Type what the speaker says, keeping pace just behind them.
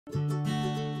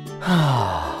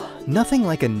Nothing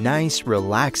like a nice,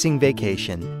 relaxing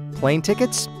vacation. Plane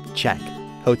tickets? Check.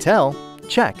 Hotel?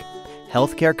 Check.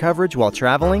 Healthcare coverage while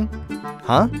traveling?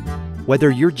 Huh? Whether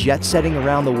you're jet-setting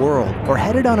around the world or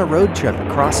headed on a road trip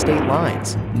across state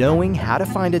lines, knowing how to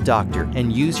find a doctor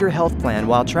and use your health plan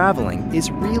while traveling is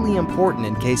really important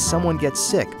in case someone gets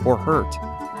sick or hurt.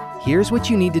 Here's what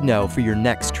you need to know for your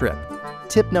next trip.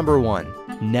 Tip number 1.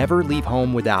 Never leave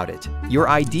home without it. Your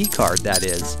ID card, that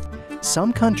is.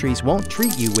 Some countries won't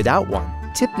treat you without one.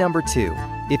 Tip number 2.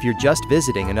 If you're just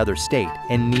visiting another state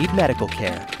and need medical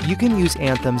care, you can use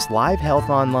Anthem's Live Health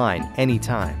Online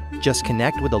anytime. Just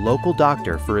connect with a local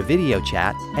doctor for a video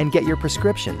chat and get your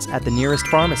prescriptions at the nearest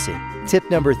pharmacy. Tip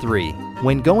number 3.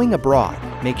 When going abroad,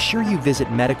 make sure you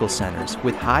visit medical centers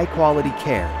with high-quality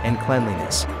care and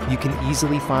cleanliness. You can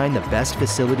easily find the best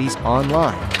facilities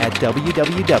online at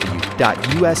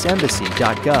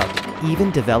www.usembassy.gov.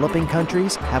 Even developing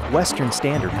countries have Western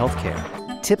standard healthcare.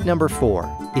 Tip number 4.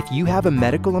 If you have a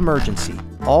medical emergency,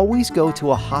 always go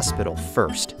to a hospital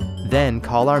first. Then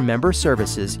call our member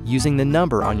services using the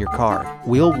number on your card.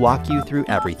 We'll walk you through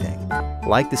everything.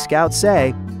 Like the scouts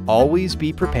say, always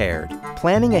be prepared.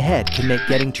 Planning ahead can make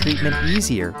getting treatment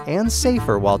easier and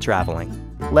safer while traveling.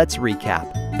 Let's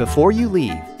recap. Before you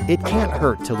leave, it can't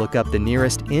hurt to look up the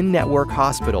nearest in-network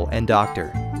hospital and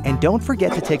doctor. And don't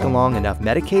forget to take along enough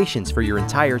medications for your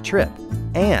entire trip.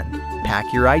 And pack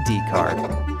your ID card.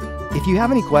 If you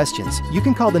have any questions, you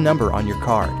can call the number on your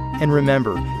card. And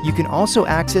remember, you can also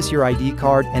access your ID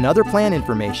card and other plan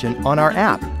information on our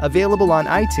app, available on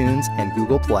iTunes and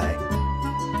Google Play.